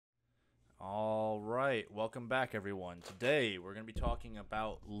right, welcome back, everyone. Today we're going to be talking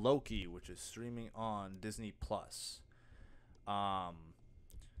about Loki, which is streaming on Disney Plus. Um,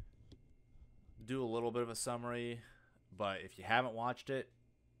 do a little bit of a summary, but if you haven't watched it,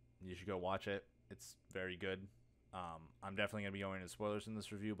 you should go watch it. It's very good. I'm definitely going to be going into spoilers in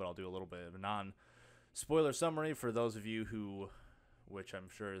this review, but I'll do a little bit of a non-spoiler summary for those of you who, which I'm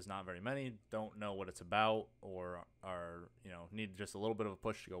sure is not very many, don't know what it's about or are need just a little bit of a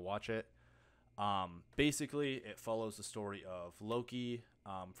push to go watch it. Basically, it follows the story of Loki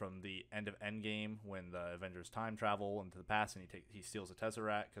from the end of Endgame when the Avengers time travel into the past, and he steals a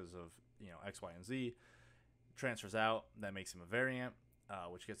Tesseract because of X, Y, and Z. Transfers out, that makes him a variant,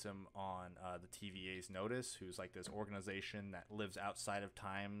 which gets him on the TVA's notice, who's like this organization that lives outside of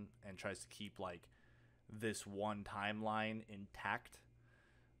time and tries to keep like this one timeline intact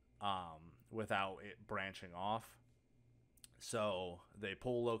without it branching off. So they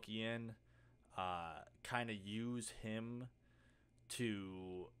pull Loki in. Kind of use him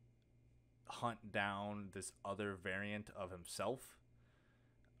to hunt down this other variant of himself.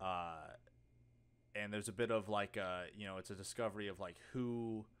 And there's a bit of like it's a discovery of like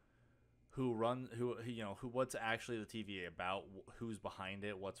who what's actually the TVA about, who's behind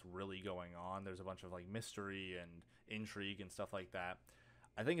it, what's really going on. There's a bunch of like mystery and intrigue and stuff like that.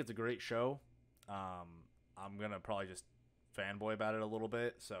 I think it's a great show. I'm gonna probably just fanboy about it a little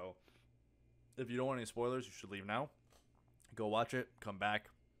bit, so if you don't want any spoilers, you should leave now. Go watch it, come back,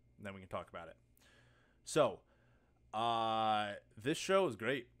 and then we can talk about it. So, this show is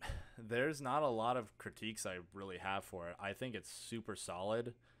great. There's not a lot of critiques I really have for it. I think it's super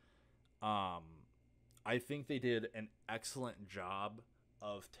solid. I think they did an excellent job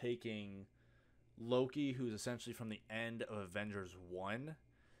of taking Loki, who's essentially from the end of Avengers 1,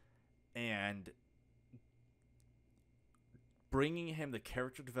 and bringing him the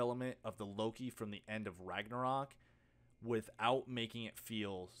character development of the Loki from the end of Ragnarok without making it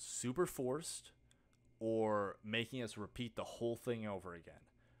feel super forced or making us repeat the whole thing over again.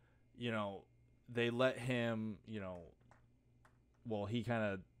 They let him, he kind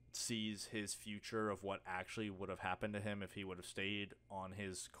of sees his future of what actually would have happened to him if he would have stayed on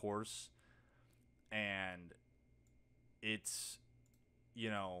his course. And it's,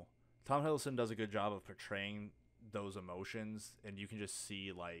 Tom Hiddleston does a good job of portraying those emotions, and you can just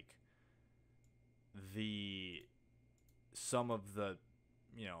see like some of the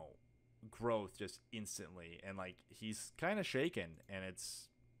growth just instantly, and like he's kind of shaken, and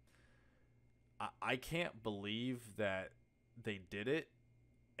I can't believe that they did it,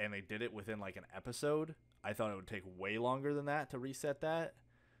 and they did it within like an episode. I thought it would take way longer than that to reset that,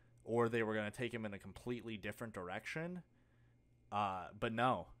 or they were going to take him in a completely different direction. But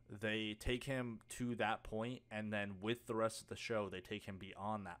no, they take him to that point, and then with the rest of the show, they take him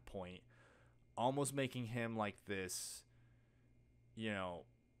beyond that point, almost making him like this,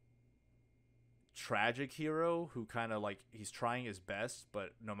 tragic hero who kind of like he's trying his best,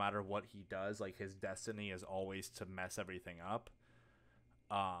 but no matter what he does, like his destiny is always to mess everything up.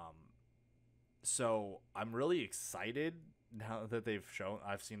 So I'm really excited now that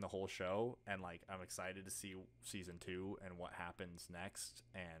I've seen the whole show, and like I'm excited to see season 2 and what happens next,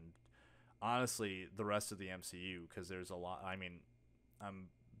 and honestly the rest of the MCU, because there's a lot. I mean, I'm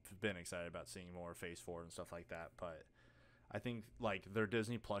been excited about seeing more Phase 4 and stuff like that, but I think like their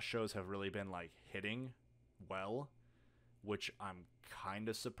Disney Plus shows have really been like hitting well, which I'm kind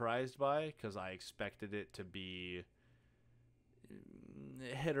of surprised by, because I expected it to be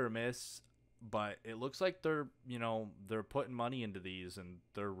hit or miss. But it looks like they're putting money into these, and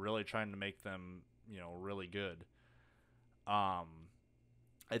they're really trying to make them, really good. I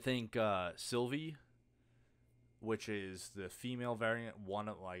think Sylvie, which is the female variant,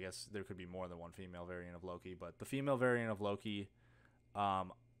 I guess there could be more than one female variant of Loki, but the female variant of Loki,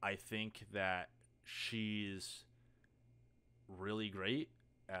 I think that she's really great.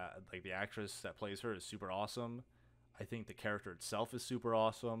 Like the actress that plays her is super awesome. I think the character itself is super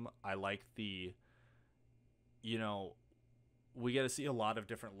awesome. I like we get to see a lot of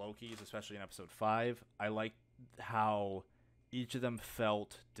different Lokis, especially in episode 5. I like how each of them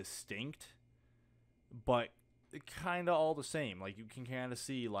felt distinct, but kind of all the same. Like you can kind of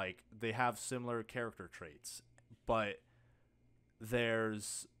see like they have similar character traits, but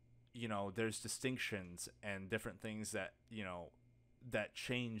there's distinctions and different things that that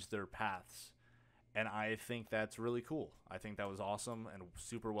change their paths. And I think that's really cool. I think that was awesome and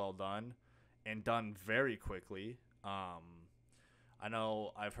super well done, and done very quickly. I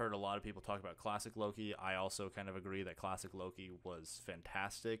know I've heard a lot of people talk about classic Loki. I also kind of agree that classic Loki was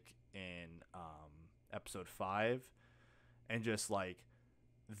fantastic in episode 5, and just like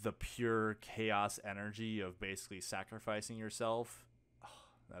the pure chaos energy of basically sacrificing yourself. Oh,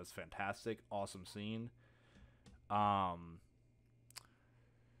 that was fantastic. Awesome scene. Um,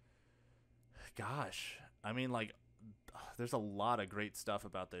 Gosh, I mean, like, there's a lot of great stuff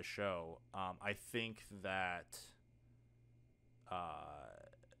about this show. I think that, uh,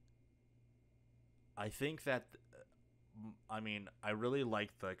 I think that, I mean, I really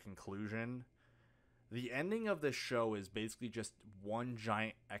like the conclusion. The ending of this show is basically just one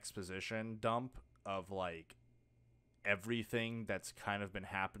giant exposition dump of like everything that's kind of been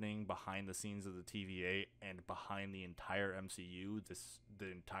happening behind the scenes of the TVA and behind the entire MCU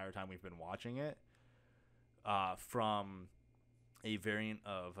the entire time we've been watching it. From a variant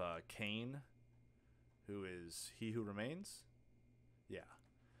of Kane, who is He Who Remains. Yeah.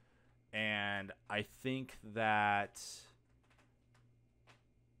 And I think that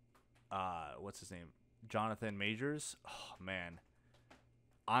what's his name? Jonathan Majors. Oh man.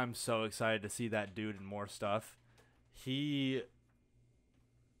 I'm so excited to see that dude in more stuff. He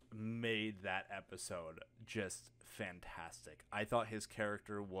made that episode just fantastic. I thought his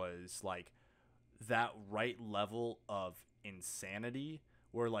character was like that right level of insanity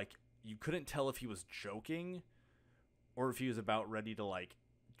where like you couldn't tell if he was joking or if he was about ready to like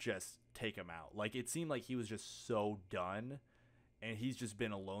just take him out. Like it seemed like he was just so done and he's just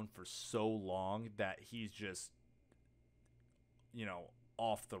been alone for so long that he's just, you know,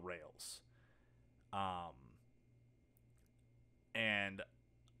 off the rails. And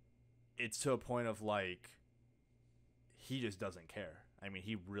it's to a point of like he just doesn't care. I mean,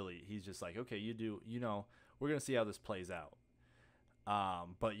 he's just like, okay, we're going to see how this plays out.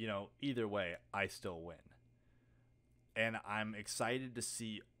 But you know, either way, I still win. And I'm excited to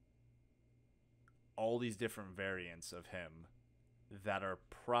see all these different variants of him that are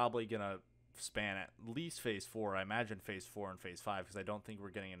probably going to span at least phase 4. I imagine phase 4 and phase 5 because I don't think we're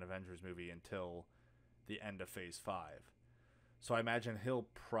getting an Avengers movie until the end of phase 5. So I imagine he'll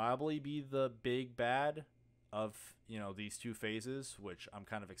probably be the big bad of, you know, these two phases, which I'm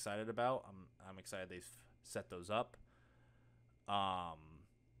kind of excited about. I'm excited they've set those up.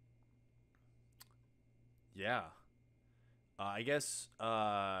 Yeah. I guess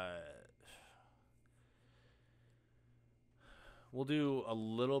we'll do a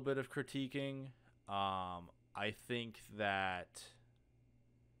little bit of critiquing. I think that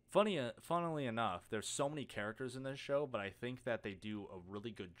funnily enough, there's so many characters in this show, but I think that they do a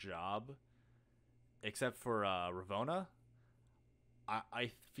really good job, except for Ravonna.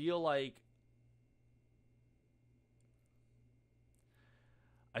 I feel like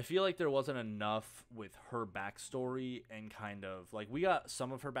there wasn't enough with her backstory and kind of like we got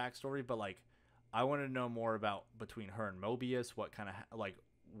some of her backstory, but like I wanted to know more about between her and Mobius. What kind of like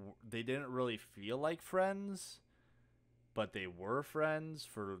they didn't really feel like friends, but they were friends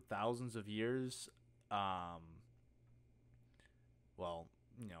for thousands of years. Well,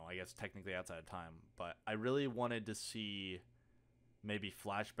 you know, I guess technically outside of time, but I really wanted to see maybe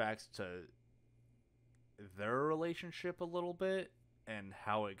flashbacks to their relationship a little bit and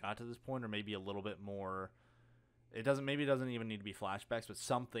how it got to this point, or maybe a little bit more. It doesn't even need to be flashbacks, but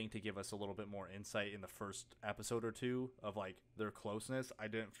something to give us a little bit more insight in the first episode or two of like their closeness. I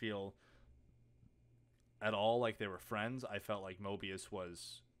didn't feel at all like they were friends. I felt like Mobius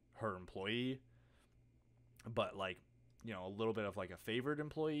was her employee, but like, you know, a little bit of like a favored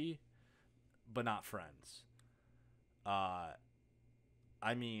employee, but not friends. I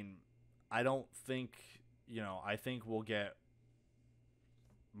mean, I don't think, you know, I think we'll get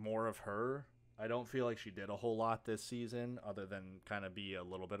more of her. I don't feel like she did a whole lot this season other than kind of be a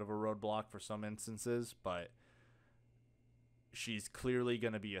little bit of a roadblock for some instances, but she's clearly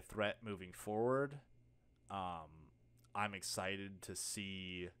going to be a threat moving forward. I'm excited to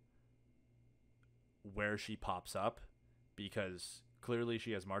see where she pops up because clearly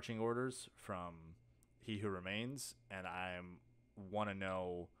she has marching orders from He Who Remains, and I want to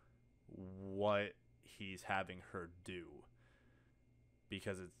know what he's having her do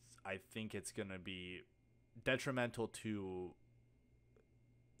because I think it's going to be detrimental to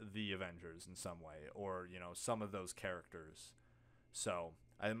the Avengers in some way, or, you know, some of those characters. So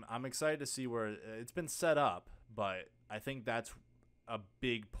I'm excited to see where it's been set up, but I think that's a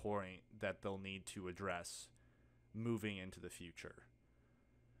big point that they'll need to address moving into the future.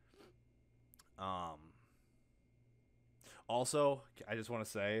 Also, I just want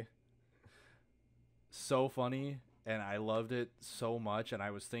to say, so funny, and I loved it so much, and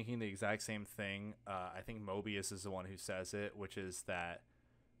I was thinking the exact same thing. I think Mobius is the one who says it, which is that,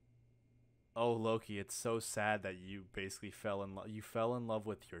 oh, Loki, it's so sad that you basically fell in love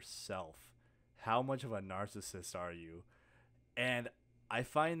with yourself. How much of a narcissist are you? And I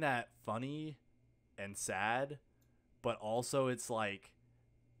find that funny and sad, but also it's like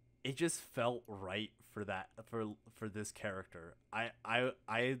it just felt right for that for this character. I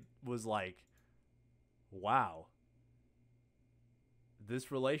was like, wow,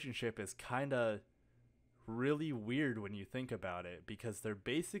 this relationship is kind of really weird when you think about it, because they're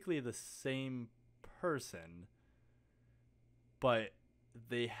basically the same person, but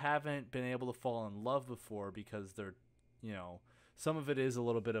they haven't been able to fall in love before because they're, you know, some of it is a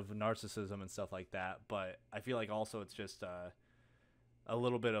little bit of narcissism and stuff like that, but I feel like also it's just a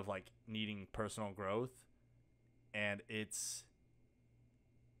little bit of like needing personal growth, and it's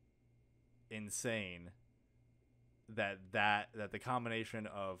insane that the combination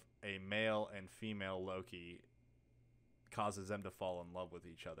of a male and female Loki causes them to fall in love with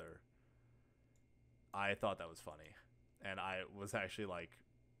each other. I thought that was funny, and I was actually like,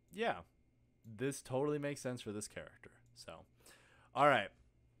 yeah, this totally makes sense for this character. So, all right.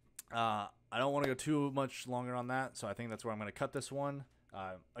 I don't want to go too much longer on that, so I think that's where I'm going to cut this one.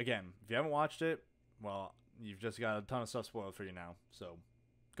 Again, if you haven't watched it, well, you've just got a ton of stuff spoiled for you now. So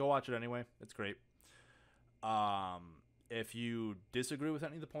go watch it anyway. It's great. If you disagree with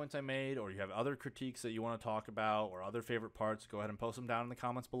any of the points I made, or you have other critiques that you want to talk about, or other favorite parts, go ahead and post them down in the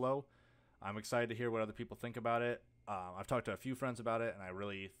comments below. I'm excited to hear what other people think about it. I've talked to a few friends about it, and I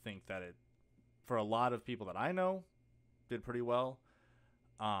really think that it, for a lot of people that I know, did pretty well.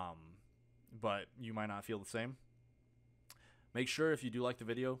 But you might not feel the same. Make sure, if you do like the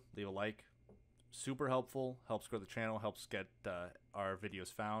video, leave a like. Super helpful. Helps grow the channel. Helps get our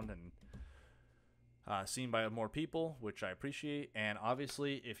videos found and seen by more people, which I appreciate. And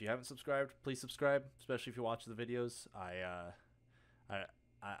obviously, if you haven't subscribed, please subscribe, especially if you watch the videos.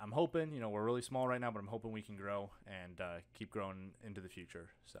 I'm hoping, you know, we're really small right now, but I'm hoping we can grow and keep growing into the future.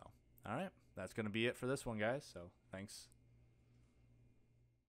 So, all right, that's going to be it for this one, guys. So, thanks